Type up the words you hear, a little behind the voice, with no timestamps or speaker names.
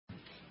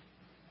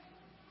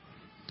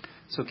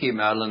It's okay,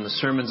 Madeline. The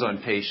sermon's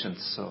on patience,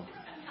 so.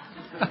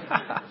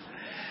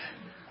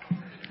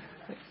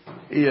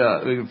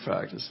 Yeah, we can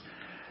practice.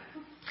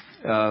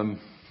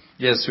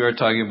 Yes, we are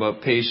talking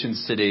about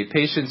patience today.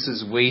 Patience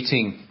is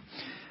waiting.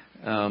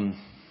 All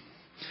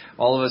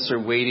of us are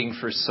waiting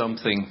for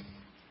something.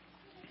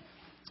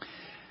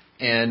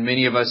 And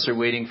many of us are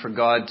waiting for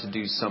God to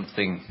do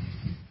something.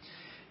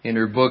 In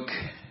her book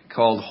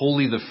called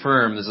Holy the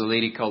Firm, there's a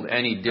lady called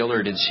Annie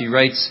Dillard, and she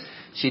writes,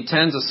 she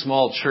attends a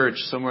small church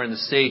somewhere in the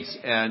States,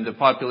 and the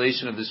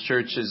population of this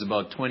church is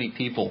about 20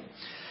 people.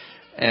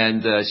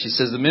 And she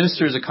says the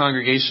minister is a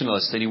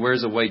Congregationalist, and he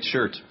wears a white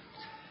shirt.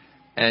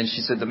 And she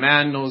said the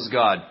man knows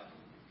God.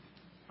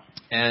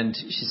 And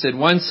she said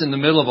once in the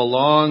middle of a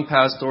long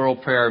pastoral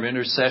prayer of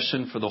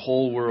intercession for the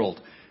whole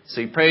world. So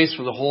he prays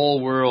for the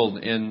whole world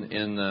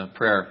in the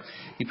prayer.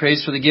 He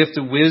prays for the gift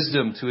of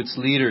wisdom to its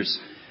leaders,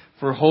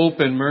 for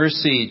hope and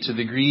mercy to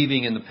the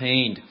grieving and the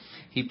pained.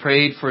 He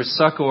prayed for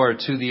succor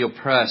to the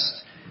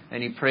oppressed,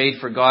 and he prayed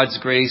for God's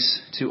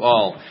grace to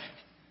all.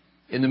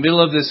 In the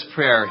middle of this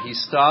prayer, he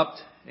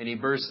stopped and he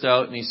burst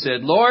out and he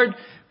said, "Lord,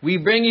 we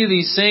bring you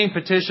these same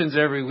petitions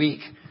every week."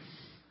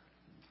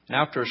 And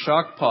after a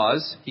shocked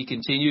pause, he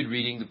continued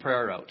reading the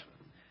prayer out.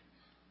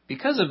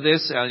 Because of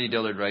this, Annie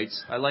Dillard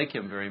writes, I like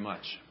him very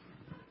much.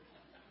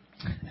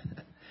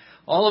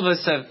 All of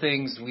us have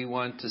things we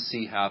want to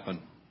see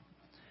happen.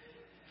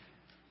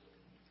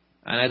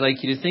 And I'd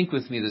like you to think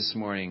with me this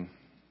morning,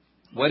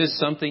 what is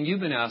something you've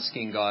been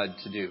asking God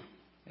to do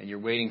and you're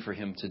waiting for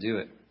Him to do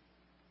it?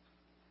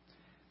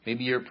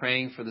 Maybe you're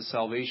praying for the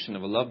salvation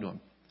of a loved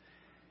one.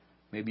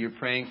 Maybe you're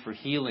praying for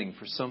healing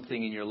for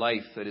something in your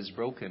life that is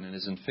broken and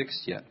isn't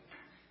fixed yet.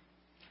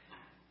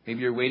 Maybe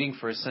you're waiting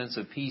for a sense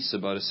of peace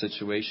about a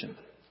situation.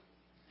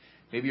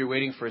 Maybe you're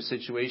waiting for a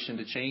situation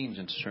to change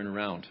and to turn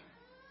around.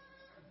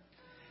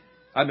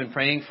 I've been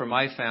praying for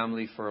my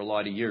family for a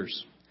lot of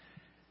years.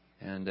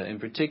 And in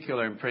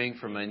particular, I'm praying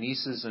for my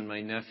nieces and my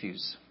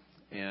nephews.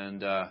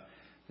 And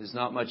there's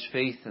not much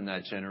faith in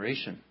that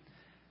generation.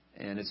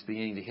 And it's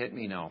beginning to hit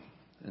me now.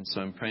 And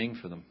so I'm praying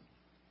for them.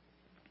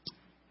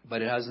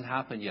 But it hasn't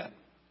happened yet.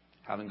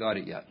 Haven't got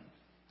it yet.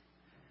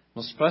 The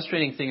most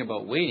frustrating thing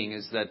about waiting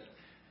is that,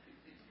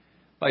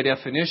 by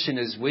definition,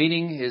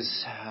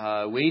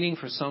 waiting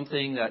for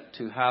something that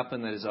to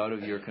happen that is out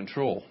of your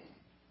control.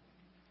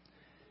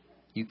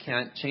 You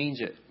can't change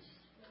it.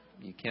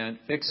 You can't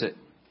fix it.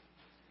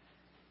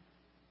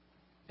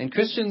 And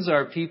Christians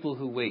are people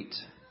who wait.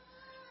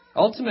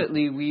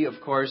 Ultimately, we, of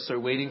course, are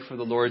waiting for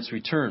the Lord's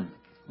return,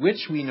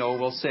 which we know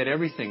will set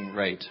everything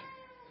right.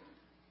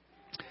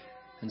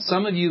 And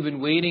some of you have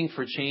been waiting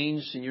for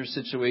change in your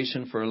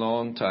situation for a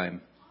long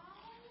time,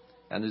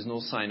 and there's no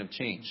sign of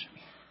change.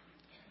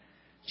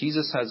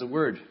 Jesus has a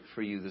word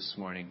for you this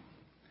morning.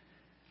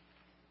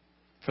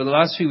 For the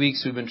last few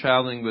weeks, we've been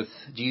traveling with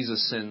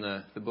Jesus in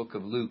the book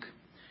of Luke.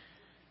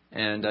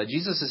 And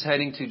Jesus is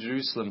heading to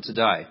Jerusalem to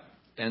die.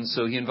 And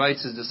so he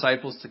invites his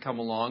disciples to come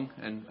along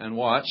and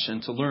watch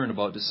and to learn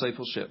about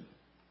discipleship.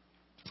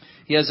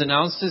 He has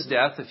announced his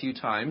death a few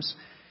times.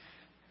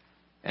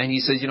 And he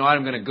says, you know what,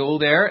 I'm going to go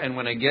there. And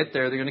when I get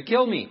there, they're going to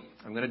kill me.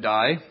 I'm going to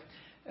die.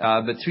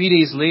 But 3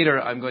 days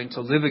later, I'm going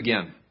to live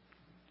again.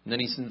 And then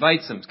he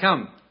invites them,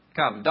 come,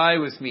 die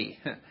with me.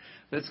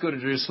 Let's go to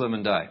Jerusalem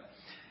and die.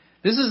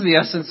 This is the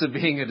essence of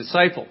being a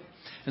disciple.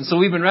 And so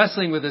we've been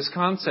wrestling with this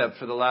concept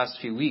for the last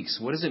few weeks.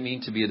 What does it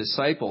mean to be a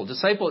disciple?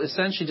 Disciple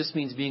essentially just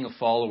means being a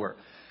follower.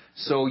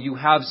 So you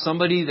have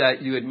somebody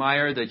that you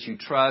admire, that you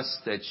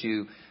trust, that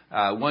you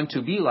want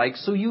to be like,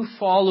 so you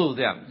follow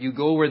them. You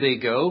go where they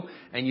go,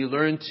 and you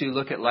learn to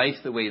look at life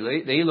the way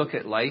they look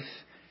at life,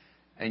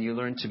 and you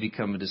learn to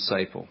become a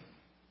disciple.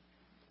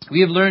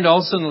 We have learned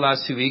also in the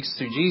last 2 weeks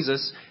through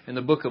Jesus in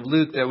the book of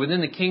Luke that within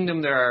the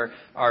kingdom there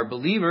are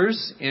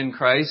believers in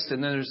Christ,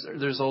 and then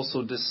there's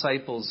also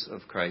disciples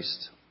of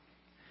Christ.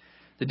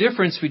 The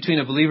difference between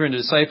a believer and a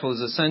disciple is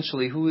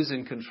essentially who is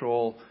in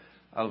control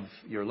of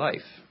your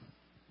life.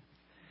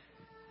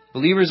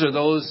 Believers are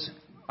those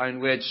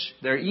in which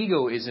their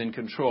ego is in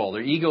control,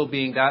 their ego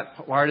being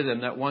that part of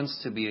them that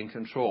wants to be in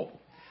control.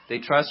 They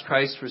trust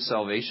Christ for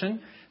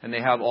salvation, and they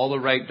have all the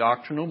right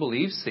doctrinal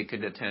beliefs. They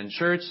could attend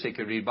church. They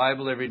could read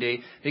Bible every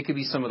day. They could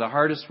be some of the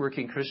hardest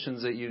working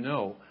Christians that you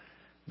know.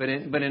 But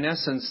in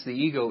essence, the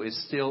ego is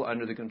still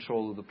under the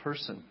control of the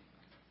person.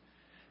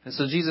 And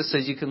so Jesus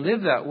says you can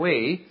live that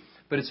way,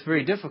 but it's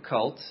very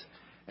difficult,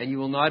 and you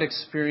will not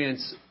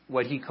experience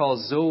what he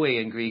calls Zoe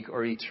in Greek,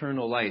 or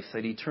eternal life,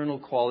 that eternal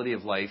quality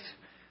of life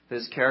that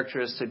is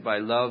characteristic by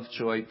love,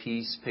 joy,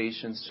 peace,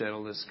 patience,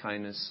 gentleness,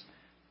 kindness,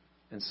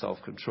 and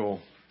self-control.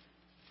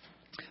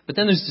 But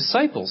then there's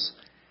disciples.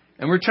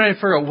 And we're trying to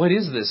figure out, what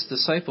is this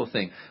disciple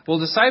thing? Well,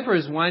 disciple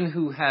is one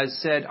who has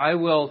said, I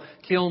will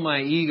kill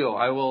my ego.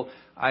 I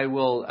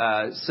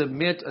will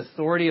submit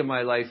authority of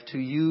my life to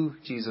you,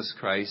 Jesus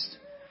Christ.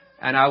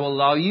 And I will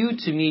allow you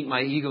to meet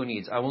my ego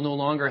needs. I will no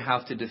longer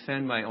have to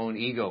defend my own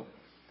ego.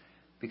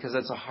 Because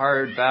that's a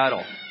hard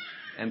battle.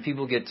 And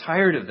people get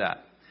tired of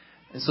that.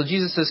 And so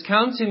Jesus says,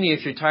 come to me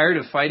if you're tired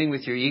of fighting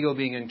with your ego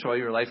being in control of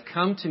your life.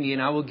 Come to me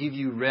and I will give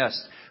you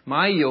rest.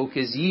 My yoke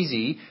is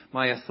easy.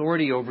 My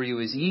authority over you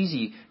is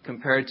easy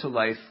compared to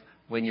life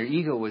when your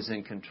ego was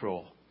in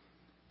control.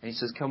 And he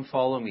says, come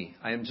follow me.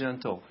 I am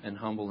gentle and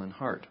humble in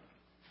heart.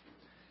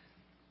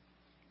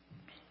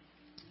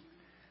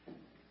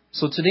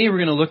 So today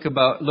we're going to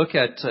look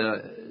at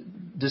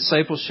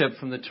discipleship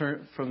from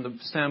the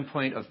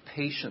standpoint of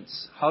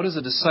patience. How does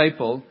a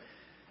disciple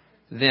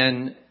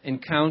then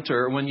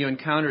when you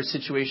encounter a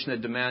situation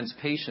that demands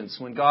patience,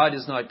 when God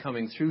is not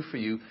coming through for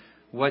you,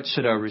 what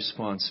should our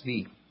response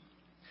be?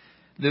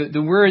 The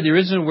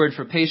original word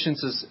for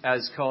patience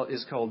is called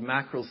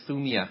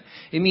macrothumia.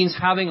 It means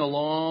having a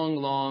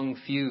long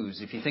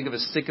fuse. If you think of a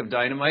stick of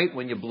dynamite,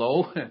 when you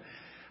blow,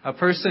 a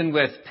person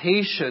with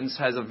patience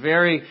has a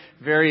very,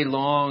 very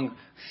long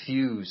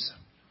fuse.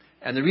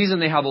 And the reason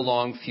they have a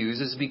long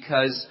fuse is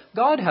because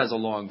God has a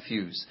long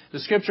fuse. The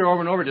scripture over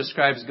and over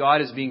describes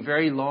God as being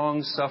very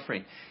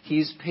long-suffering.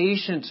 He's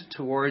patient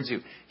towards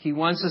you. He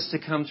wants us to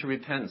come to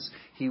repentance.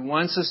 He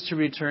wants us to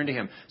return to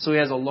Him. So He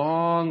has a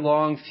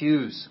long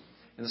fuse.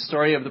 In the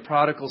story of the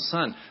prodigal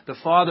son, the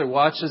father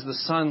watches the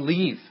son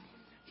leave.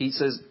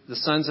 The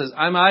son says,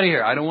 I'm out of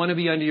here. I don't want to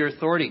be under your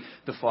authority.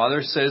 The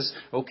father says,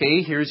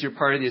 okay, here's your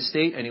part of the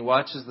estate. And he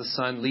watches the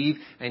son leave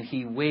and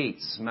he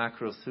waits,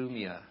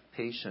 macrothumia,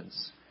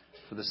 patience,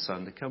 for the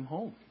son to come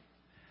home.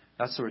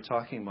 That's what we're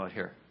talking about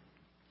here.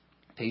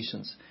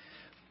 Patience.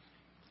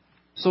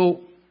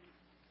 So,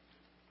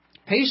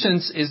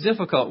 patience is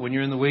difficult when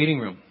you're in the waiting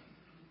room.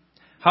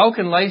 How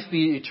can life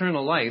be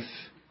eternal life,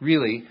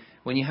 really,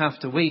 when you have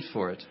to wait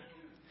for it?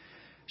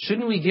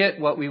 Shouldn't we get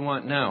what we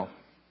want now?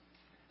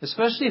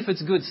 Especially if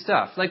it's good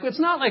stuff. Like, it's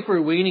not like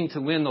we're waiting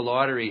to win the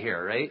lottery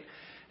here, right?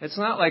 It's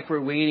not like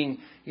we're waiting,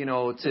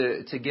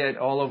 to get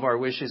all of our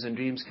wishes and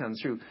dreams come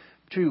through.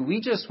 True, we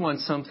just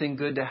want something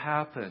good to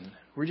happen.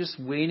 We're just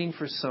waiting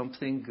for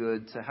something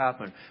good to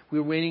happen.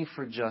 We're waiting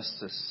for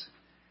justice.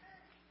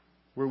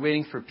 We're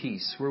waiting for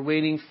peace. We're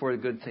waiting for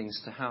good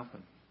things to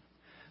happen.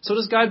 So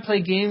does God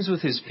play games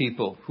with His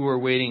people who are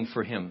waiting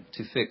for Him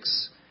to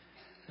fix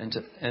and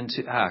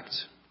to act?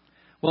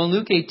 Well, in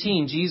Luke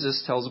 18,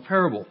 Jesus tells a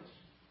parable.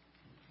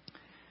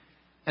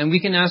 And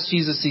we can ask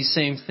Jesus these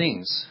same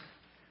things.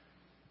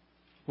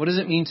 What does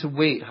it mean to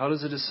wait? How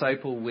does a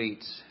disciple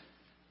wait?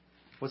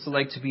 What's it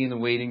like to be in the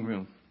waiting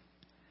room?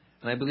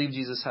 And I believe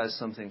Jesus has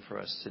something for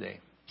us today.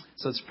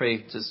 So let's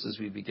pray just as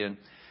we begin.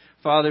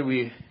 Father,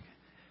 we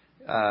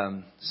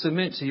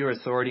submit to your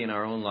authority in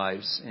our own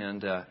lives.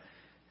 And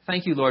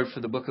thank you, Lord,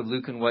 for the book of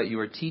Luke and what you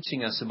are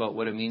teaching us about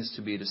what it means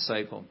to be a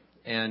disciple.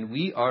 And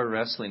we are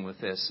wrestling with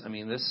this. I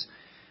mean, this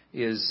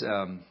is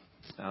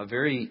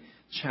very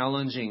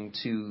challenging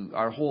to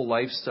our whole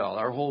lifestyle,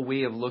 our whole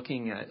way of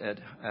looking at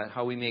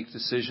how we make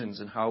decisions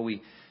and how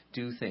we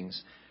do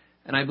things.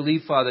 And I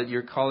believe, Father, that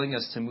you're calling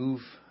us to move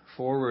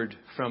forward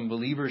from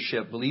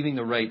believership, believing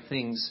the right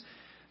things,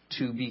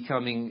 to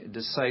becoming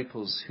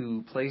disciples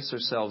who place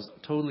ourselves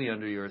totally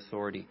under your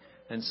authority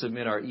and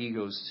submit our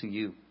egos to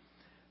you.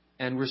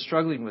 And we're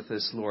struggling with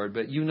this, Lord,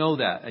 but you know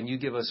that, and you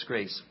give us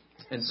grace.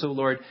 And so,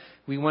 Lord,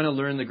 we want to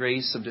learn the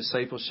grace of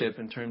discipleship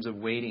in terms of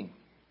waiting.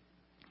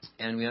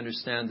 And we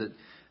understand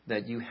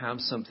that you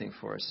have something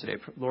for us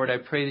today. Lord, I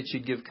pray that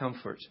you'd give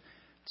comfort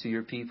to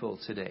your people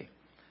today,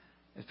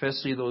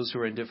 especially those who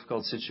are in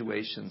difficult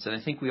situations. And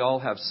I think we all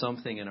have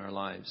something in our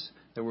lives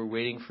that we're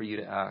waiting for you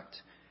to act.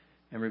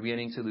 And we're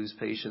beginning to lose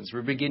patience.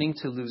 We're beginning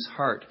to lose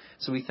heart.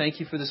 So we thank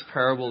you for this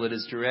parable that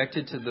is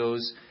directed to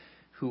those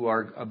who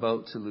are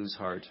about to lose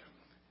heart.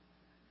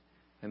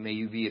 And may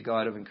you be a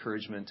God of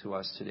encouragement to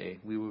us today.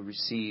 We will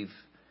receive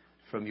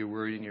from your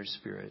word and your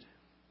spirit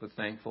with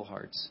thankful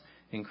hearts.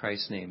 In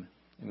Christ's name,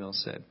 and we all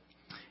said,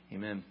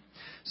 amen.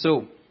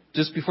 So,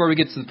 just before we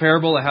get to the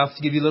parable, I have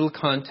to give you a little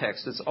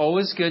context. It's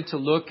always good to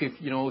look, if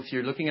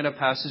you're looking at a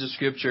passage of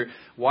Scripture,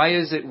 why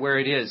is it where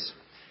it is?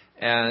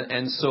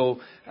 And so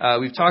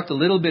we've talked a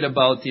little bit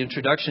about the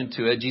introduction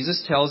to it.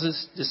 Jesus tells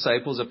his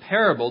disciples a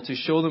parable to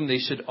show them they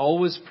should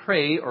always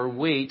pray or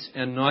wait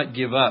and not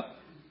give up.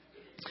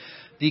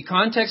 The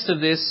context of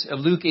this, of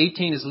Luke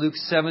 18, is Luke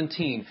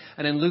 17.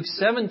 And in Luke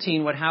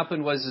 17, what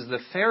happened was the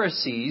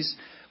Pharisees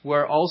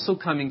were also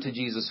coming to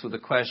Jesus with a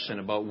question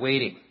about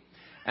waiting.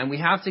 And we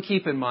have to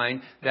keep in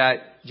mind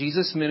that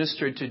Jesus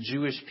ministered to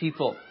Jewish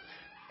people.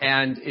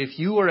 And if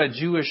you were a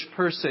Jewish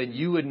person,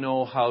 you would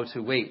know how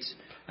to wait.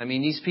 I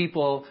mean, these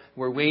people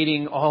were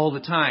waiting all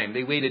the time.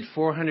 They waited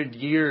 400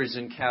 years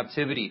in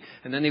captivity.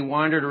 And then they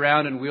wandered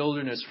around in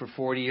wilderness for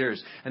 40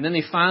 years. And then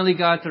they finally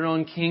got their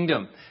own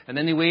kingdom. And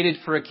then they waited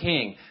for a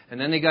king. And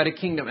then they got a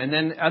kingdom. And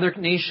then other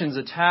nations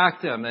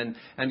attacked them. And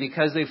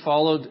because they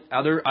followed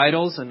other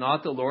idols and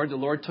not the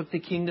Lord took the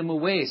kingdom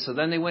away. So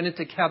then they went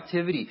into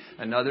captivity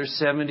another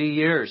 70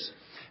 years.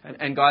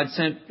 And God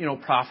sent,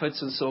 prophets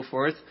and so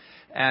forth.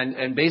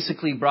 And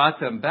basically brought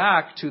them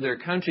back to their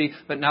country.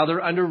 But now they're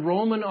under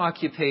Roman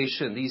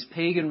occupation. These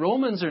pagan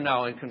Romans are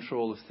now in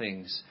control of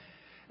things.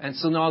 And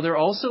so now they're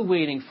also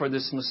waiting for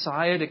this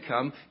Messiah to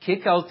come,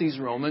 kick out these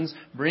Romans,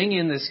 bring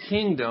in this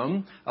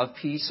kingdom of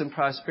peace and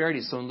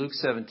prosperity. So in Luke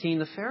 17,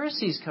 the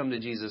Pharisees come to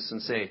Jesus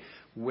and say,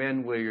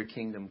 when will your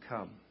kingdom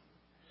come?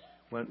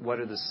 What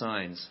are the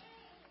signs?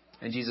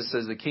 And Jesus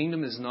says the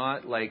kingdom is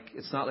not like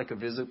a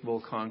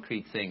visible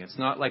concrete thing. It's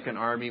not like an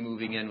army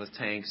moving in with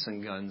tanks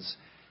and guns.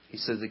 He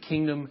says the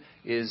kingdom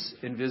is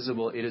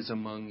invisible. It is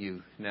among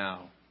you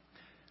now.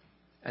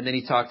 And then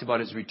he talked about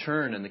his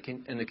return and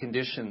the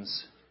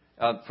conditions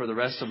for the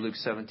rest of Luke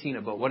 17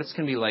 about what it's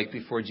going to be like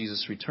before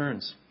Jesus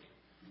returns.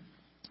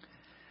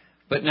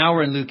 But now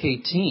we're in Luke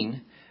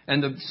 18.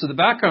 And so the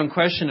background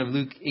question of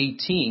Luke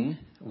 18,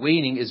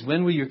 waiting, is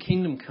when will your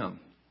kingdom come?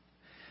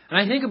 And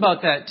I think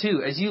about that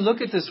too. As you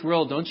look at this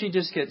world, don't you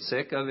just get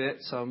sick of it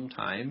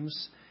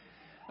sometimes?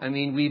 I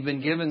mean, we've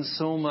been given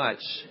so much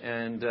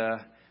and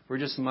we're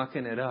just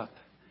mucking it up.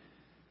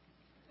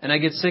 And I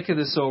get sick of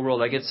this old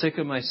world. I get sick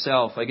of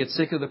myself. I get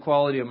sick of the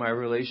quality of my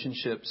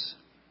relationships.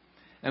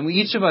 And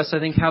each of us, I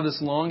think, have this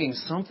longing.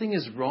 Something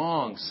is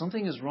wrong.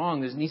 Something is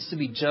wrong. There needs to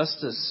be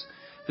justice.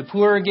 The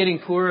poor are getting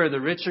poorer. The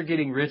rich are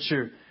getting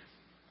richer.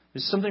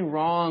 There's something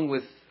wrong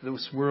with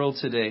this world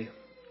today.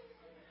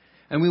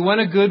 And we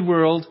want a good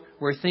world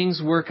where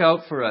things work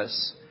out for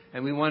us.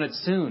 And we want it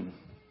soon.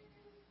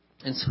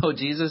 And so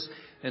Jesus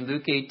in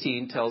Luke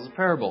 18 tells a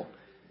parable.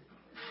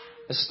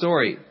 A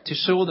story to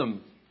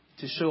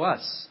show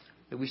us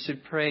that we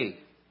should pray.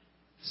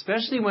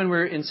 Especially when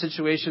we're in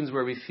situations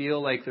where we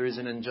feel like there is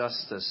an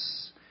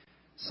injustice.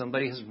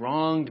 Somebody has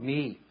wronged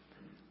me.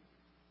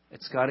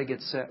 It's got to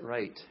get set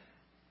right.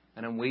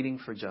 And I'm waiting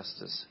for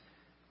justice.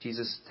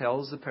 Jesus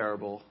tells the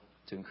parable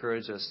to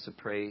encourage us to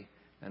pray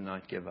and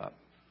not give up.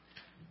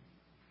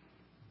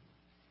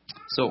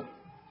 So,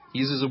 he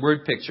uses a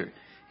word picture.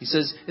 He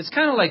says, it's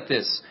kind of like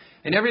this.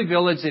 In every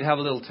village, they'd have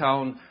a little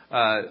town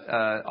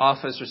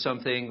office or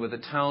something with a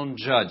town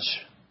judge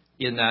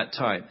in that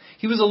time.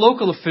 He was a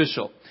local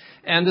official.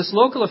 And this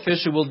local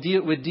official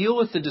would deal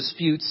with the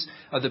disputes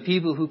of the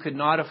people who could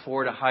not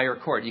afford a higher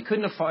court. You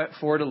couldn't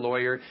afford a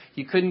lawyer.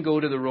 You couldn't go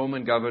to the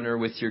Roman governor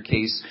with your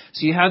case.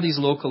 So you have these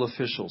local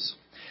officials.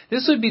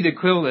 This would be the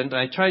equivalent.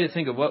 I tried to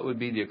think of what would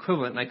be the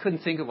equivalent, and I couldn't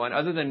think of one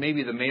other than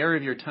maybe the mayor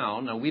of your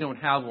town. Now, we don't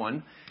have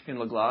one in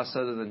La Glace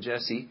other than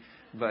Jesse.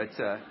 But,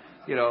 I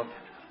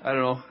don't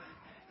know.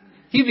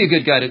 He'd be a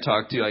good guy to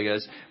talk to, I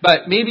guess.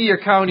 But maybe your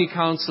county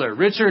councilor,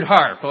 Richard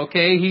Harp,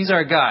 okay? He's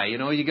our guy.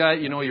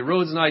 Your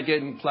road's not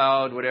getting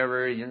plowed,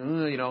 whatever,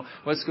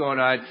 what's going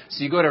on.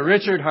 So you go to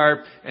Richard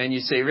Harp and you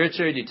say,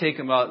 Richard, you take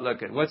him out,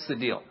 look at, what's the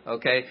deal,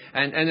 okay?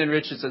 And then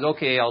Richard says,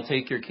 okay, I'll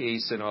take your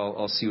case and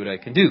I'll see what I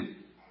can do.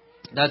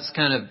 That's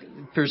kind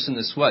of person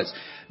this was.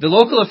 The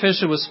local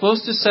official was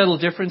supposed to settle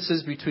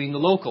differences between the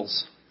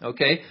locals,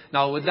 okay?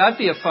 Now, would that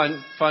be a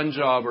fun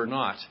job or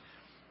not?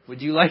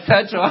 Would you like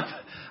that job?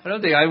 I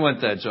don't think I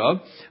want that job.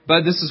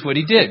 But this is what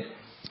he did.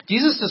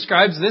 Jesus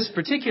describes this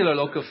particular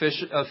local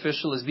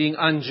official as being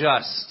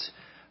unjust.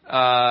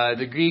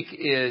 The Greek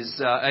is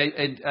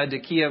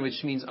adikia,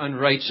 which means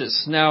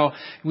unrighteous. Now,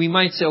 we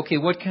might say, okay,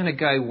 what kind of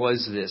guy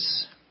was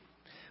this?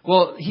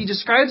 Well, he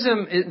describes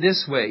him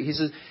this way. He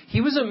says,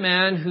 he was a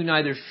man who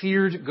neither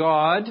feared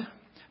God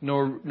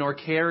nor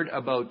cared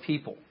about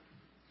people.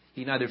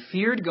 He neither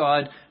feared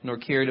God nor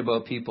cared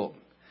about people.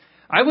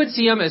 I would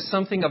see him as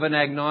something of an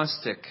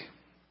agnostic.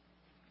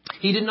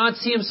 He did not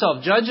see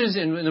himself. Judges,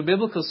 in a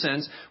biblical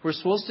sense, were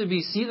supposed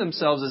to see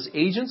themselves as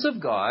agents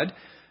of God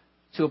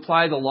to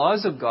apply the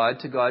laws of God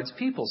to God's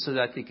people so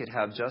that they could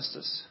have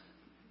justice.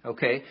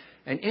 Okay?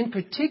 And in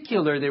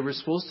particular, they were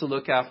supposed to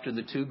look after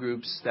the two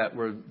groups that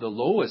were the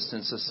lowest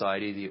in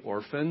society, the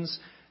orphans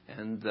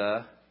and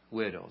the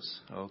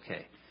widows.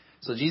 Okay.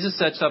 So Jesus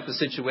sets up a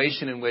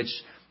situation in which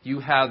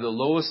you have the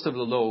lowest of the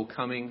low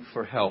coming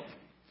for help.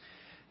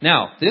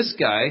 Now, this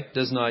guy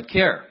does not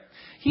care.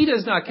 He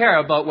does not care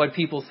about what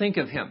people think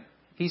of him.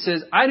 He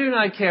says, I do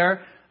not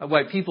care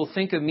what people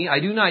think of me. I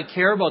do not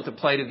care about the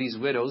plight of these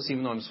widows,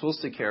 even though I'm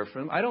supposed to care for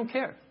them. I don't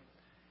care.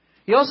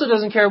 He also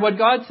doesn't care what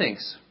God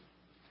thinks.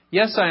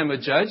 Yes, I am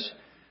a judge,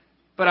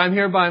 but I'm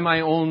here by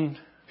my own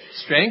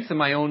strength and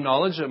my own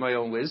knowledge and my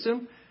own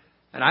wisdom,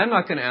 and I'm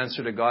not going to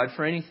answer to God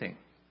for anything.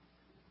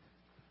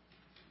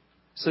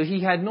 So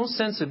he had no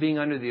sense of being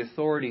under the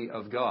authority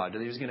of God,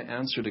 that he was going to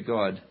answer to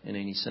God in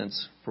any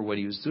sense for what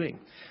he was doing.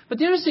 But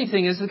the interesting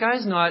thing is the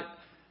guy's not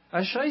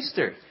a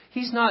shyster.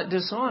 He's not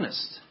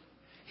dishonest.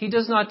 He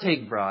does not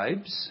take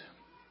bribes.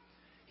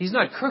 He's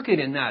not crooked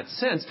in that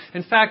sense.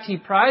 In fact, he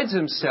prides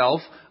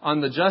himself on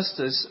the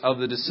justice of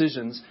the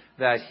decisions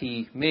that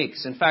he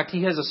makes. In fact,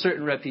 he has a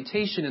certain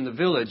reputation in the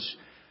village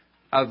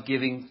of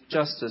giving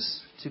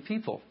justice to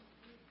people.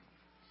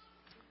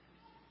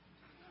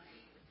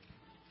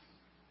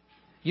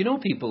 You know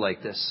people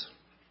like this.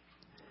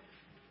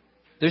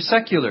 They're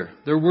secular,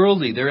 they're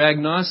worldly, they're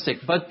agnostic,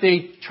 but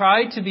they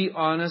try to be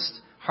honest,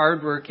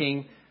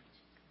 hardworking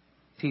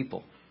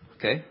people.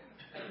 Okay?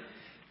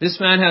 This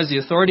man has the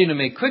authority to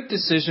make quick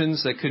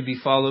decisions that could be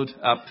followed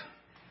up,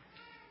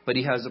 but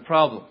he has a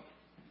problem.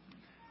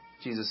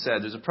 Jesus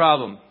said, there's a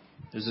problem.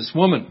 There's this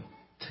woman.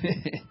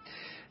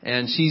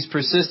 And she's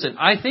persistent.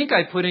 I think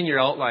I put in your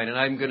outline, and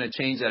I'm going to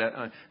change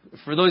that.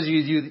 For those of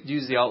you who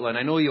use the outline,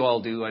 I know you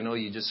all do. I know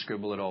you just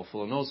scribble it all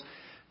full of notes.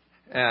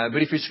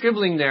 But if you're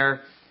scribbling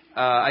there,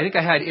 I think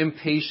I had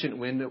impatient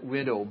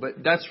widow.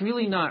 But that's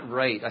really not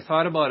right. I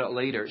thought about it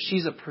later.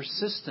 She's a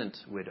persistent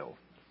widow.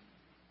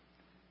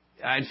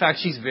 In fact,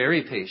 she's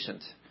very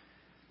patient.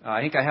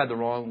 I think I had the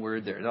wrong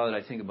word there, now that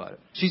I think about it.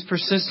 She's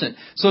persistent.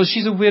 So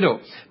she's a widow.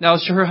 Now,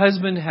 her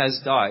husband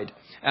has died.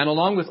 And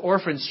along with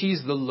orphans,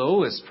 she's the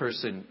lowest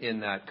person in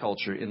that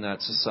culture, in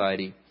that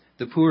society.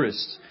 The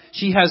poorest.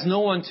 She has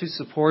no one to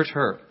support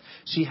her.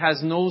 She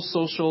has no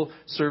social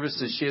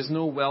services. She has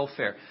no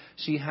welfare.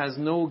 She has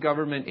no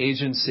government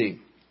agency.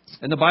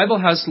 And the Bible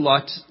has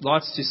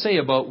lots to say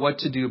about what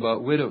to do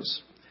about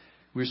widows.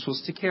 We're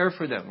supposed to care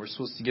for them. We're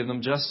supposed to give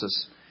them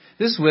justice.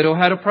 This widow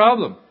had a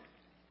problem.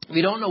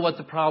 We don't know what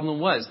the problem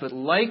was, but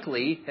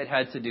likely it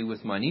had to do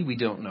with money. We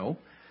don't know.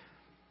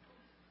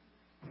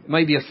 It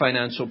might be a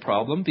financial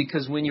problem,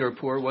 because when you're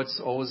poor, what's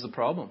always the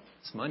problem?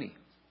 It's money,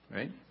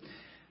 right?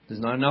 There's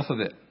not enough of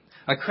it.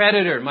 A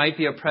creditor might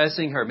be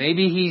oppressing her.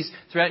 Maybe he's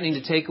threatening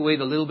to take away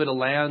the little bit of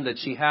land that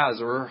she has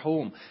or her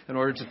home in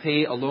order to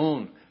pay a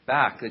loan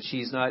back that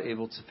she's not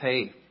able to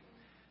pay.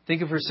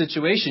 Think of her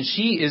situation.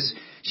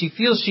 She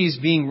feels she's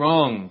being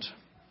wronged.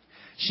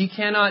 She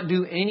cannot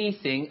do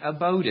anything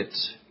about it.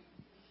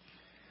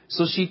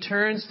 So she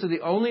turns to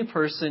the only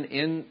person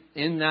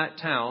in that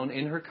town,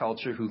 in her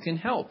culture, who can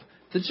help.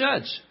 The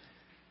judge.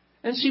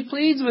 And she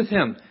pleads with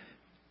him.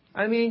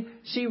 I mean,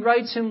 she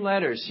writes him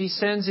letters. She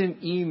sends him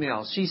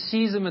emails. She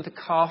sees him at the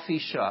coffee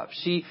shop.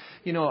 She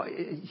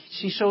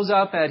shows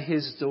up at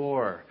his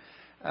door.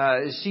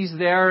 She's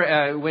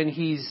there when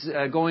he's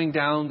going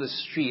down the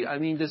street. I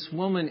mean, this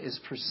woman is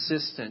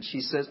persistent.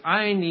 She says,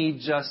 I need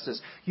justice.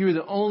 You're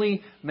the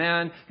only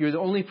man, you're the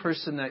only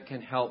person that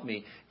can help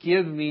me.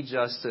 Give me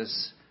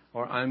justice,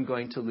 or I'm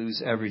going to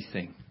lose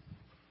everything.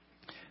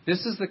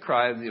 This is the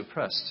cry of the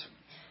oppressed.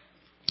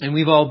 And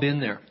we've all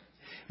been there.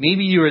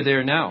 Maybe you are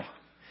there now.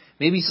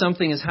 Maybe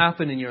something has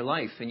happened in your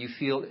life and you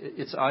feel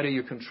it's out of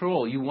your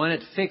control. You want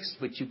it fixed,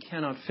 but you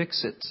cannot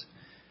fix it.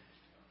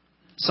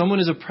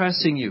 Someone is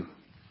oppressing you.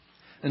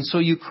 And so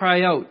you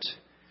cry out.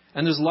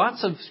 And there's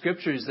lots of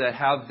scriptures that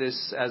have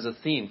this as a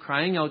theme.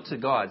 Crying out to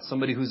God,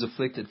 somebody who's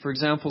afflicted. For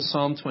example,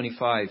 Psalm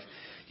 25.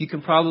 You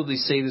can probably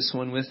say this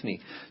one with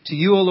me. To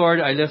you, O Lord,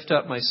 I lift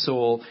up my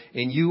soul.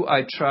 In you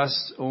I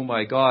trust, O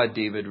my God,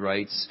 David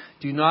writes.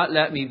 Do not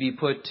let me be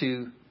put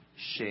to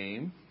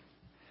shame,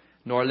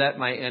 nor let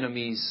my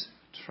enemies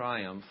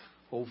triumph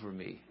over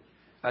me.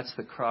 That's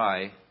the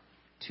cry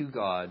to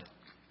God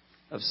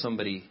of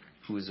somebody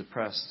who is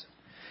oppressed.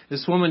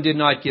 This woman did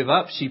not give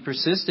up. She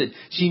persisted.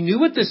 She knew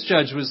what this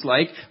judge was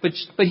like,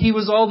 but he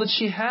was all that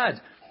she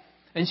had.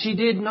 And she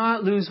did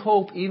not lose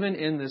hope even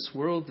in this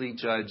worldly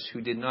judge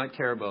who did not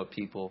care about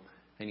people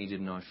and he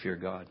did not fear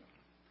God.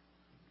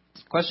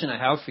 The question I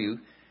have for you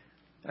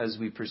as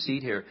we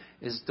proceed here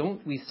is,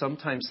 don't we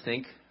sometimes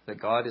think that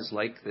God is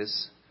like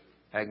this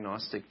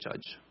agnostic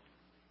judge?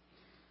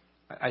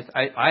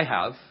 I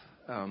have.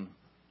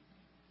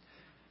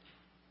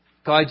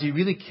 God, do you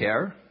really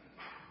care?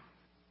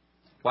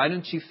 Why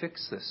don't you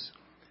fix this?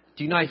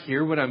 Do you not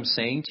hear what I'm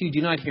saying to you? Do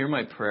you not hear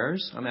my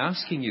prayers? I'm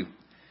asking you.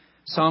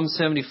 Psalm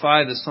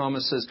 75, the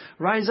psalmist says,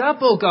 Rise up,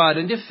 O God,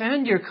 and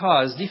defend your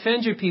cause.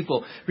 Defend your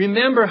people.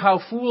 Remember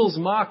how fools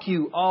mock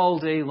you all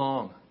day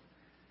long.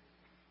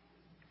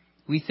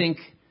 We think,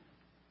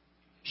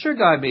 sure,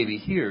 God maybe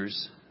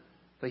hears,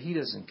 but he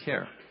doesn't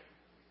care.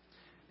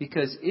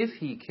 Because if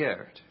he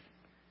cared,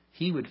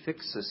 he would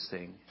fix this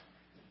thing,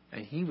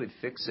 and he would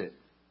fix it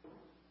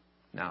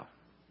now.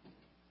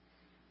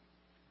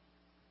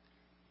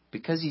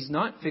 Because he's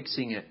not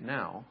fixing it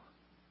now,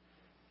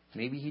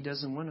 maybe he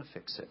doesn't want to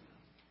fix it.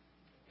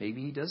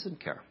 Maybe he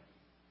doesn't care.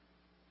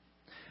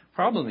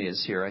 Problem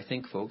is here, I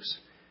think, folks,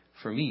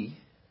 for me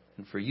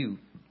and for you,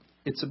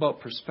 it's about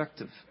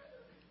perspective.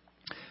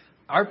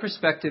 Our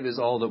perspective is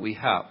all that we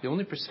have. The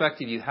only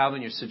perspective you have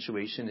on your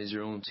situation is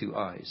your own two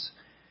eyes.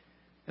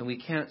 And we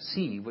can't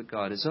see what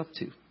God is up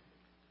to.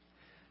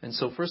 And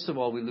so, first of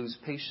all, we lose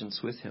patience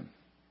with him.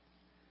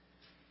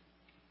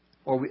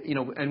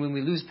 And when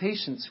we lose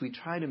patience, we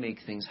try to make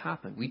things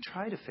happen. We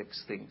try to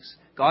fix things.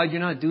 God,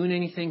 you're not doing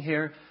anything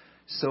here,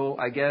 so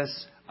I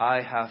guess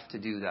I have to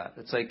do that.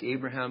 It's like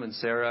Abraham and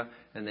Sarah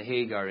and the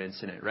Hagar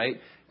incident, right?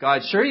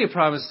 God, sure you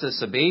promised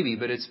us a baby,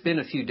 but it's been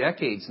a few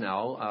decades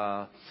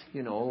now.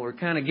 We're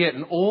kind of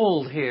getting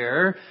old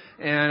here,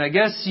 and I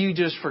guess you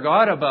just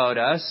forgot about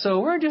us,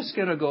 so we're just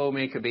going to go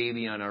make a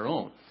baby on our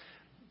own.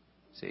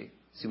 See,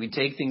 we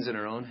take things in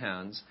our own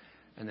hands,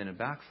 and then it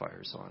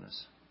backfires on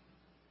us.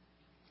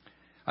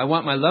 I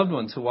want my loved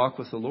one to walk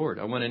with the Lord.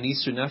 I want a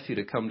niece or nephew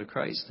to come to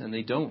Christ, and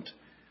they don't.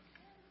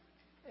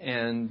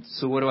 And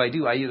so what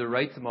do? I either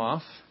write them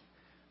off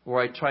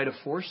or I try to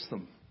force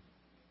them.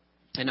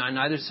 And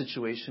neither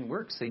situation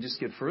works. They just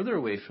get further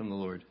away from the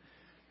Lord.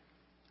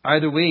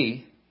 Either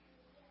way,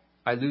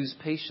 I lose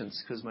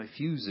patience because my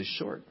fuse is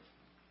short.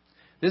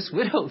 This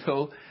widow,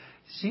 though,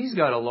 she's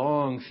got a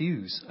long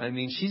fuse. I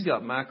mean, she's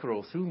got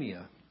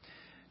macrothumia.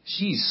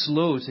 she's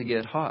slow to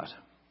get hot.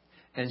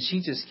 And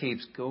she just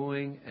keeps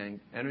going, and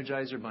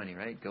Energizer Bunny,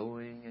 right?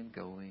 Going and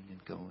going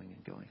and going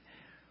and going.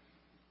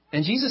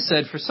 And Jesus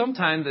said, for some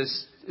time,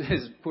 this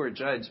poor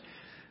judge,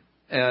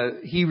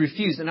 he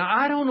refused. And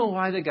I don't know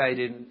why the guy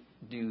didn't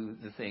do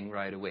the thing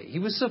right away. He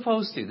was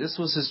supposed to. This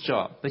was his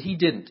job. But he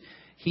didn't.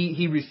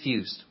 He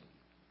refused.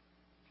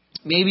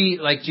 Maybe,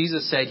 like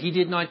Jesus said, he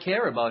did not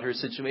care about her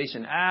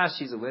situation.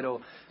 She's a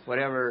widow,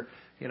 whatever.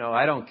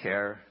 I don't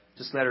care.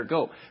 Just let her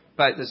go.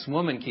 But this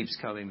woman keeps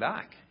coming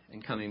back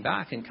and coming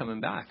back and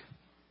coming back.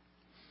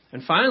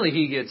 And finally,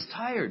 he gets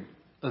tired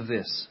of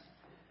this.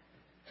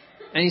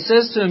 And he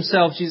says to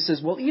himself, Jesus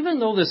says, well, even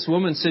though this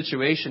woman's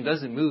situation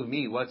doesn't move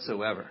me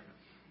whatsoever,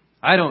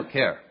 I don't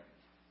care.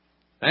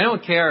 I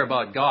don't care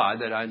about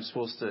God that I'm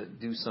supposed to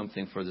do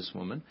something for this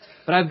woman,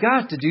 but I've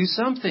got to do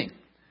something.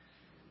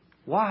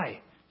 Why?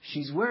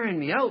 She's wearing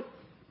me out.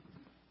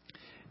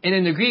 And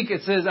in the Greek,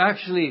 it says,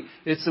 actually,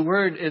 it's the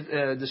word,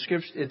 it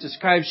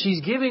describes,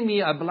 she's giving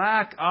me a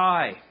black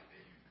eye.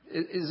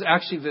 It is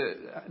actually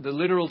the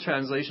literal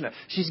translation.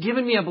 She's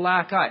giving me a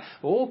black eye.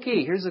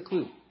 Okay, here's a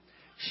clue.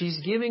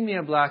 She's giving me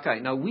a black eye.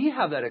 Now, we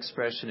have that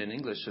expression in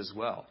English as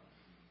well.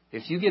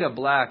 If you get a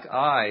black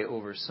eye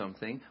over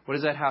something, what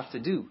does that have to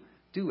do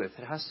with?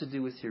 It has to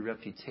do with your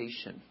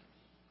reputation.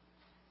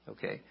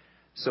 Okay?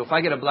 So if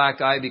I get a black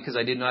eye because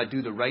I did not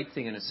do the right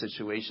thing in a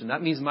situation,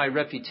 that means my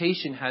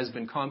reputation has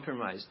been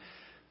compromised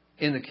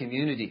in the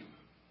community.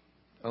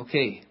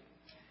 Okay,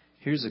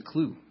 here's a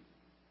clue.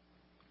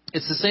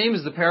 It's the same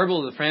as the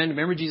parable of the friend.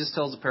 Remember Jesus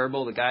tells the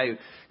parable of the guy who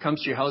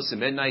comes to your house at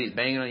midnight, he's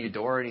banging on your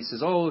door, and he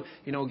says,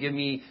 give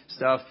me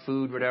stuff,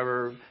 food,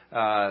 whatever,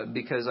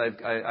 because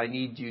I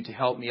need you to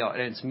help me out.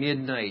 And it's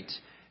midnight.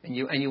 And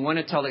you want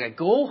to tell the guy,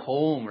 go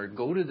home or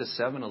go to the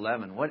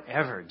 7-Eleven,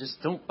 whatever.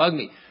 Just don't bug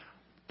me.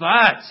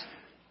 But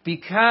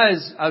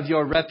because of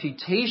your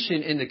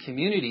reputation in the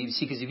community,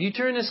 see, because if you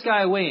turn this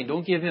guy away and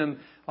don't give him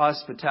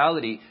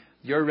hospitality,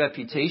 your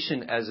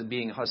reputation as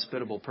being a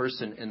hospitable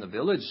person in the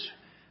village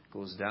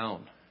goes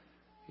down,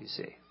 you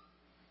see.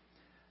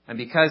 And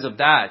because of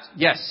that,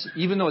 yes,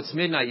 even though it's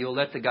midnight, you'll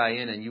let the guy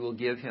in and you will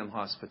give him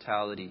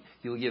hospitality.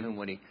 You will give him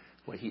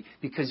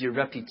because your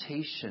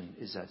reputation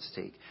is at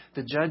stake.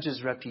 The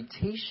judge's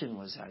reputation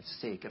was at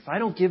stake. If I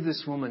don't give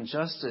this woman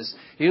justice,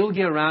 it'll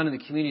get around in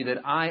the community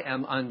that I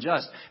am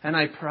unjust. And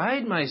I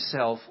pride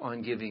myself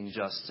on giving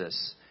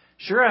justice.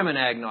 Sure, I'm an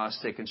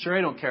agnostic, and sure,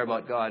 I don't care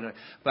about God.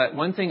 But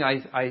one thing,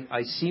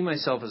 I see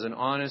myself as an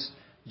honest,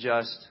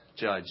 just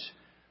judge.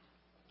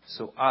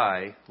 So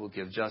I will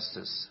give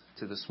justice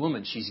to this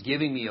woman. She's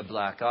giving me a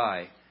black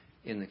eye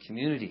in the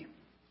community.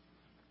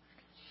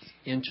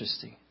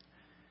 Interesting.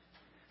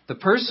 The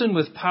person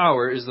with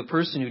power is the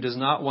person who does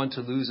not want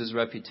to lose his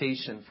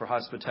reputation for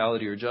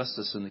hospitality or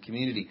justice in the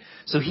community.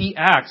 So he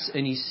acts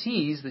and he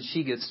sees that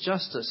she gets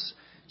justice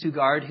to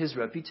guard his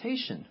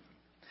reputation.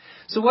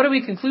 So what do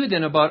we conclude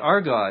then about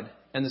our God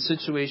and the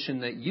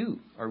situation that you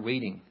are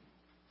waiting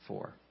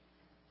for?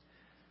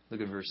 Look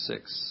at verse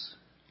 6.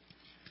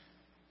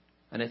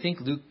 And I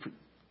think Luke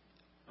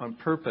on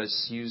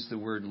purpose used the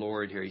word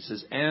Lord here. He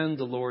says, and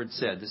the Lord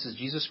said. This is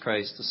Jesus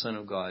Christ, the Son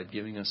of God,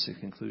 giving us a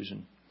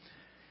conclusion.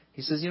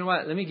 He says, you know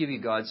what? Let me give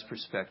you God's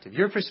perspective.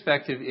 Your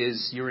perspective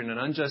is you're in an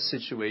unjust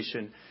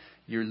situation.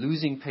 You're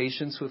losing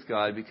patience with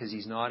God because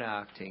He's not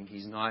acting.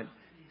 He's not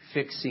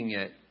fixing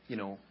it,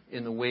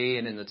 in the way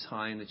and in the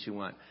time that you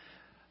want.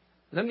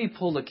 Let me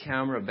pull the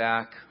camera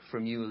back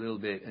from you a little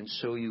bit and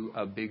show you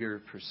a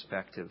bigger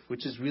perspective,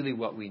 which is really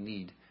what we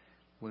need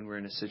when we're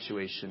in a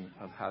situation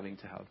of having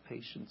to have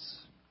patience.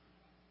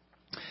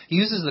 He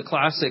uses the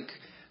classic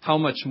how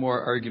much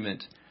more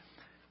argument.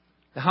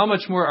 The how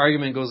much more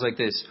argument goes like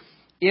this.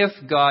 If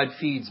God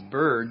feeds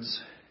birds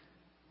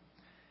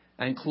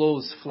and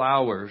clothes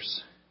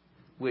flowers,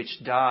 which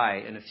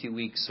die in a few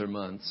weeks or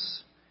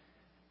months,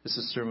 this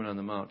is Sermon on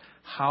the Mount,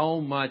 how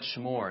much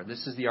more,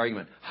 this is the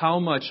argument, how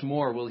much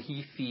more will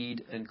He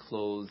feed and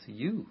clothe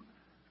you,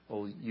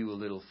 O you of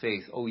little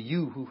faith, O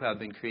you who have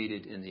been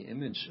created in the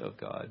image of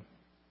God?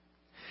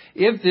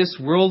 If this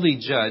worldly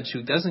judge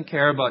who doesn't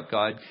care about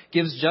God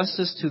gives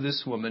justice to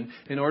this woman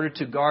in order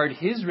to guard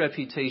his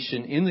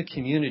reputation in the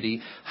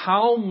community,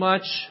 how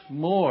much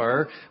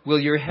more will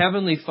your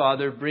heavenly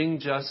Father bring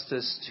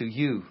justice to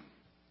you?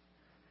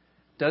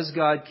 Does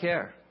God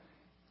care?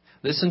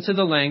 Listen to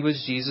the language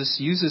Jesus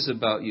uses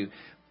about you.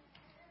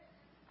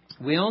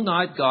 Will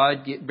not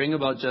God bring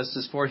about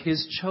justice for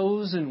His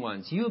chosen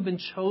ones? You have been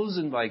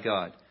chosen by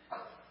God.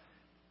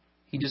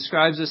 He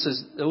describes us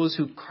as those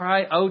who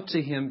cry out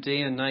to Him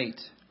day and night.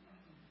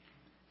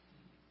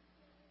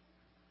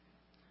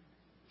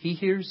 He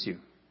hears you.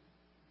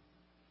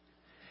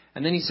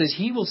 And then He says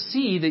He will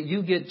see that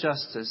you get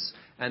justice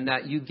and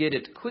that you get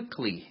it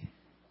quickly.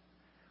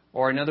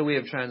 Or another way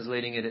of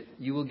translating it,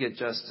 you will get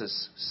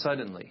justice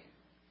suddenly.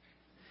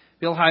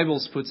 Bill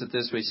Hybels puts it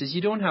this way. He says,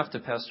 you don't have to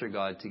pester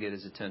God to get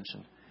His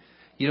attention.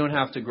 You don't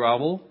have to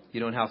grovel.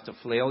 You don't have to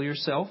flail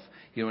yourself.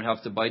 You don't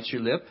have to bite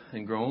your lip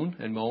and groan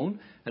and moan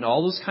and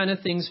all those kind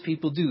of things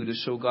people do to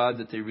show God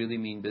that they really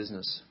mean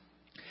business.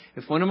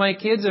 If one of my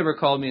kids ever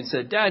called me and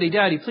said, Daddy,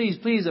 Daddy, please,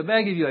 please, I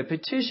beg of you, I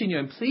petition you,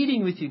 I'm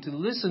pleading with you to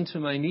listen to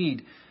my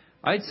need,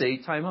 I'd say,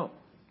 time out.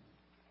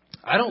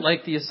 I don't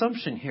like the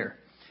assumption here.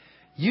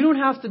 You don't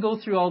have to go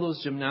through all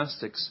those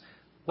gymnastics.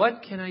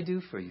 What can I do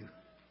for you?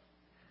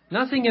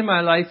 Nothing in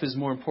my life is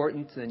more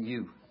important than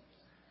you.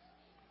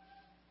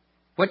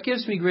 What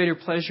gives me greater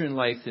pleasure in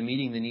life than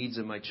meeting the needs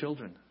of my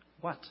children?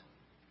 What?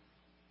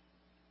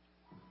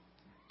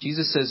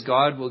 Jesus says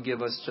God will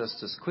give us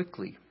justice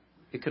quickly.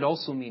 It could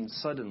also mean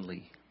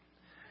suddenly.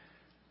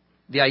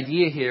 The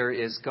idea here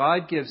is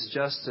God gives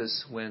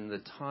justice when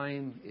the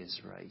time is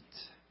right.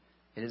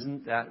 And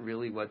isn't that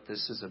really what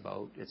this is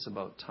about? It's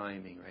about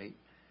timing, right?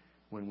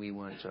 When we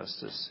want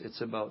justice,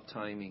 it's about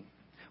timing.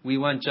 We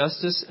want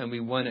justice and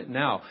we want it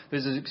now.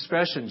 There's an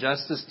expression,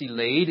 justice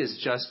delayed is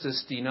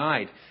justice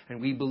denied.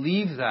 And we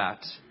believe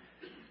that.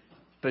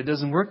 But it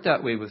doesn't work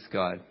that way with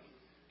God.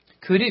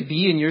 Could it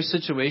be in your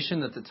situation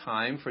that the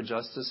time for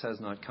justice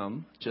has not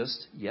come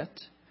just yet?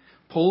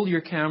 Pull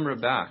your camera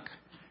back.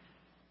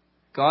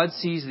 God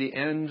sees the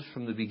end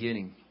from the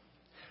beginning.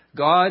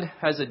 God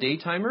has a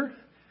daytimer,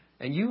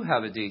 and you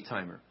have a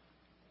daytimer.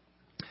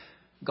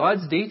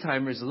 God's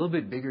daytimer is a little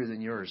bit bigger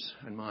than yours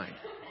and mine.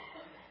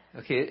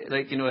 Okay,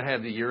 like, I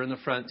have the year in the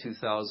front,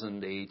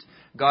 2008.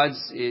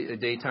 God's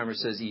daytimer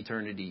says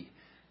eternity,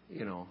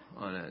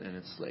 on it, and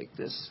it's like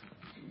this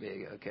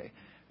big.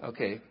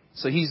 Okay.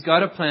 So He's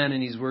got a plan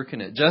and He's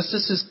working it.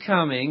 Justice is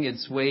coming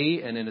its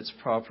way and in its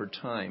proper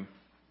time.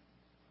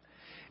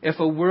 If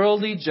a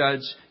worldly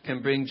judge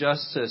can bring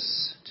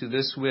justice to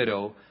this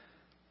widow,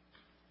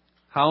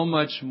 how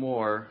much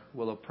more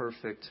will a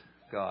perfect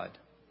God?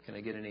 Can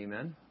I get an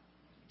amen?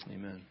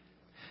 Amen.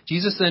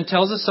 Jesus then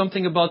tells us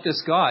something about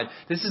this God.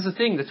 This is the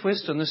thing, the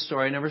twist on this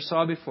story I never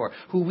saw before.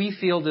 Who we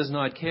feel does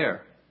not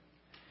care.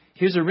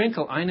 Here's a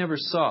wrinkle I never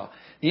saw.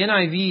 The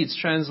NIV, it's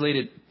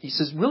translated, He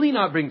says, will He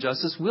not bring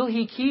justice? Will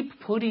He keep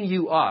putting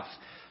you off?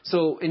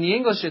 So in the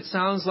English, it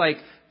sounds like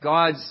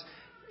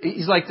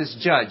He's like this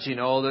judge,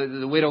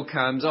 the widow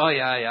comes, oh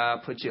yeah,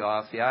 put you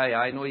off. Yeah,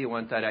 I know you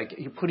want that.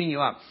 You're putting you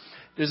off.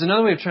 There's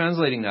another way of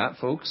translating that,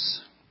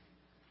 folks.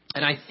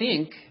 And I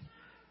think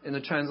in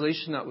the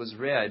translation that was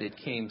read, it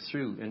came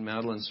through in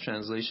Madeline's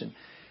translation.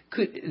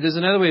 There's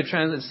another way of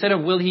translating. Instead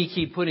of will He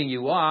keep putting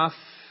you off,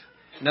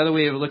 another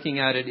way of looking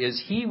at it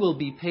is He will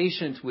be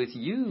patient with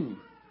you,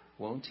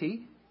 won't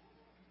He?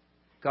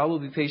 God will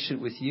be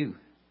patient with you.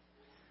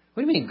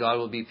 What do you mean God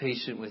will be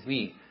patient with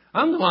me?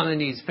 I'm the one that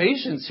needs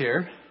patience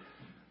here.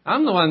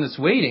 I'm the one that's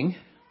waiting.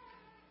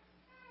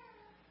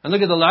 And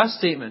look at the last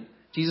statement.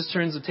 Jesus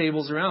turns the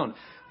tables around.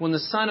 When the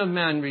Son of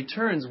Man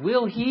returns,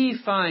 will He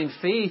find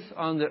faith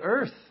on the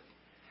earth?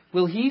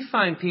 Will He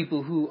find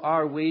people who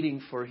are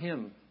waiting for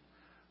Him?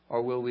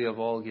 Or will we have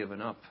all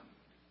given up?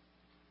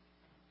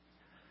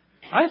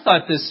 I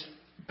thought this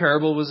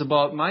parable was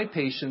about my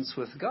patience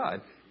with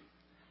God.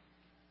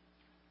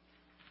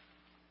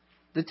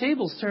 The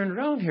tables turned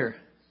around here.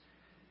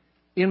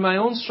 In my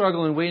own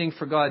struggle and waiting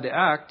for God to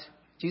act,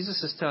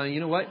 Jesus is telling you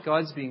know what?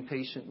 God's being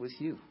patient with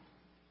you.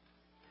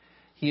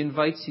 He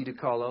invites you to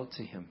call out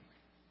to Him.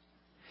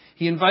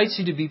 He invites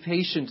you to be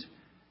patient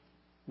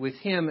with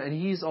Him, and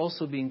He's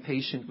also being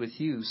patient with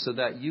you so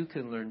that you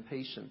can learn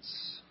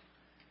patience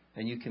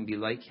and you can be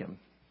like Him.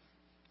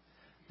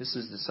 This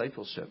is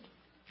discipleship.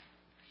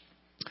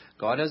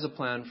 God has a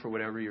plan for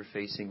whatever you're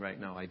facing right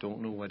now. I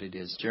don't know what it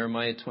is.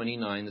 Jeremiah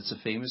 29, that's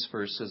a famous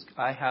verse, says,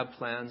 I have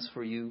plans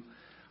for you.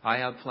 I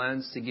have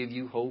plans to give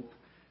you hope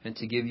and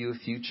to give you a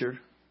future.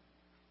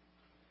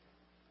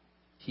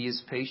 He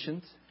is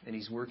patient and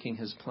He's working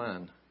His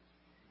plan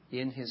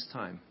in His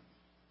time.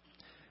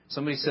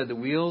 Somebody said the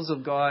wheels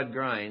of God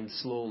grind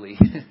slowly.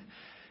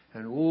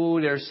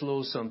 And they're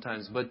slow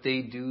sometimes, but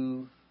they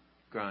do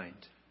grind.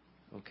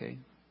 Okay?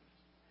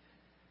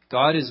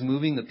 God is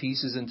moving the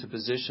pieces into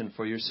position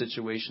for your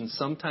situation.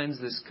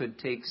 Sometimes this could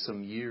take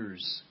some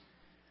years.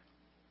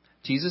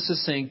 Jesus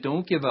is saying,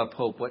 don't give up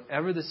hope,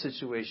 whatever the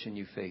situation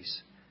you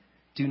face.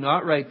 Do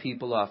not write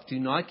people off. Do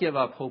not give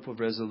up hope of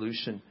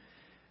resolution.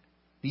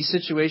 These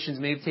situations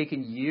may have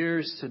taken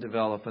years to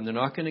develop, and they're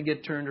not going to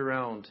get turned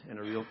around in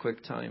a real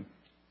quick time.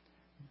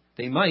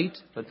 They might,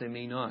 but they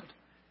may not.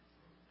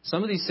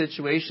 Some of these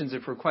situations,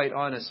 if we're quite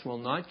honest, will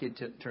not get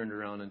turned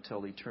around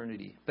until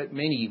eternity, but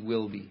many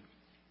will be.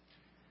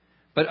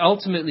 But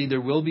ultimately, there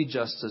will be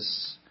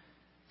justice.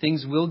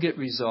 Things will get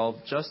resolved.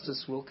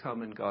 Justice will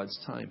come in God's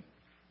time.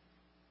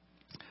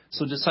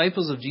 So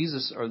disciples of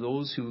Jesus are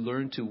those who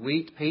learn to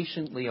wait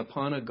patiently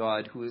upon a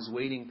God who is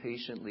waiting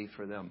patiently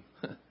for them.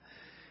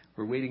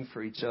 We're waiting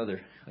for each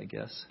other, I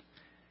guess.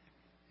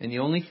 And the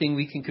only thing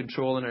we can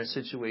control in our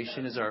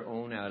situation is our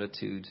own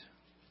attitude.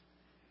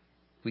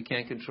 We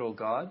can't control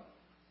God.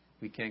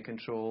 We can't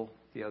control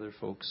the other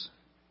folks.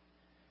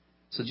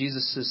 So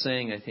Jesus is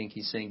saying, I think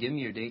He's saying, give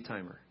me your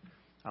daytimer.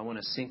 I want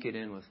to sink it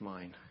in with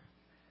mine.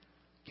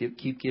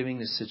 Keep giving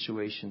this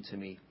situation to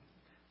me.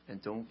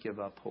 And don't give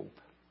up hope.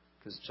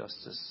 Because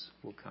justice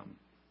will come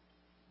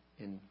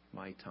in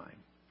my time.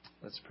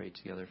 Let's pray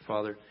together.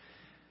 Father,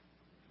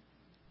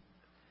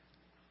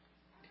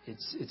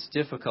 it's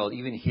difficult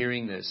even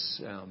hearing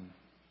this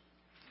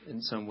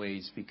in some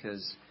ways,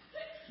 because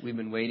we've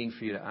been waiting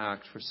for you to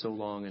act for so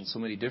long in so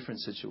many different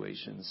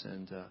situations,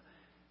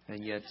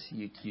 and yet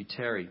you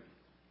tarry.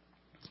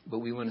 But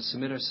we want to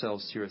submit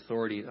ourselves to your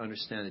authority and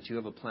understand that you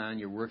have a plan,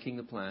 you're working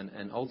the plan,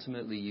 and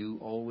ultimately you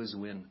always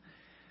win.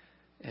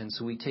 And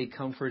so we take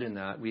comfort in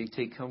that. We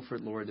take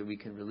comfort, Lord, that we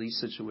can release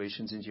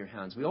situations into your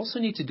hands. We also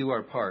need to do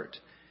our part.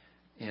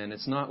 And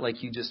it's not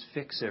like you just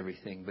fix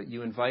everything, but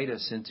you invite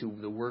us into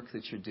the work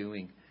that you're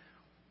doing.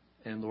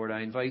 And Lord,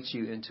 I invite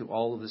you into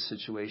all of the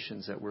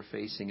situations that we're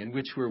facing, in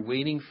which we're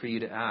waiting for you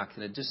to act.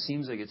 And it just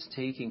seems like it's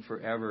taking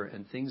forever,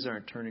 and things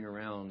aren't turning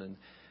around,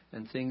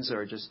 and things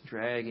are just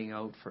dragging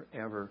out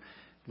forever.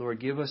 Lord,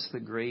 give us the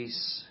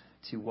grace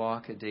to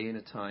walk a day at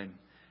a time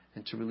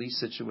and to release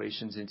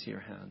situations into your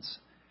hands.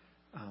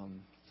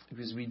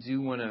 Because we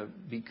do want to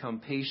become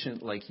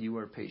patient like you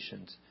are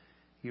patient.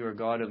 You are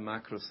God of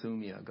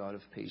macrothumia, God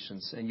of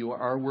patience, and you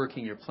are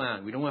working your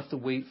plan. We don't have to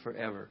wait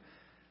forever.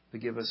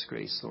 But give us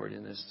grace, Lord,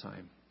 in this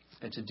time,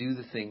 and to do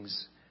the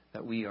things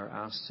that we are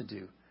asked to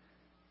do.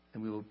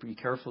 And we will be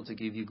careful to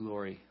give you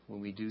glory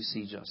when we do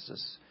see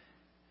justice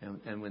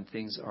and when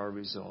things are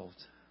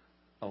resolved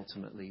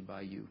ultimately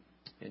by you.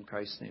 In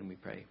Christ's name we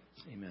pray.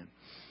 Amen.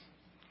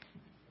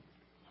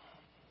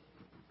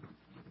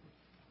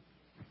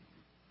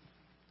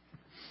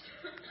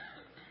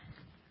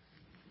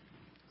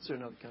 Is there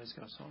another guy's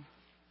got a song?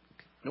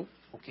 Nope.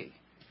 Okay.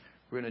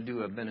 We're going to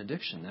do a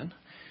benediction then,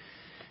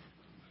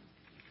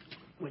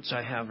 which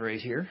I have right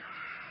here.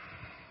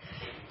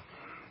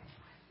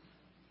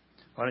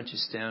 Why don't you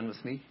stand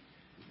with me?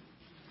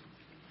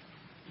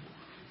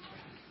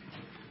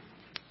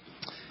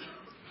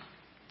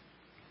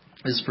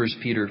 This is 1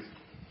 Peter.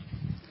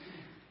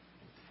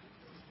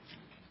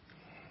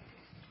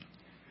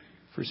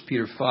 1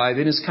 Peter 5.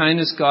 In His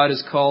kindness, God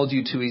has called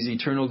you to His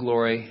eternal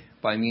glory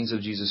by means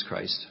of Jesus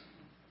Christ.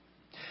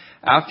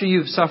 After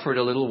you've suffered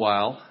a little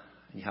while,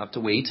 you have to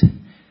wait,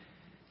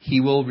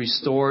 He will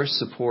restore,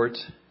 support,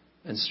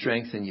 and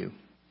strengthen you.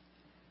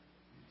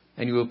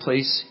 And He will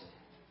place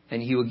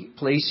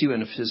you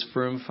in His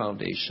firm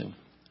foundation.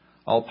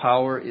 All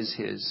power is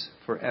His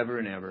forever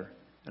and ever.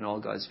 And all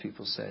God's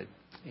people said,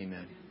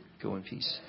 Amen. Go in peace.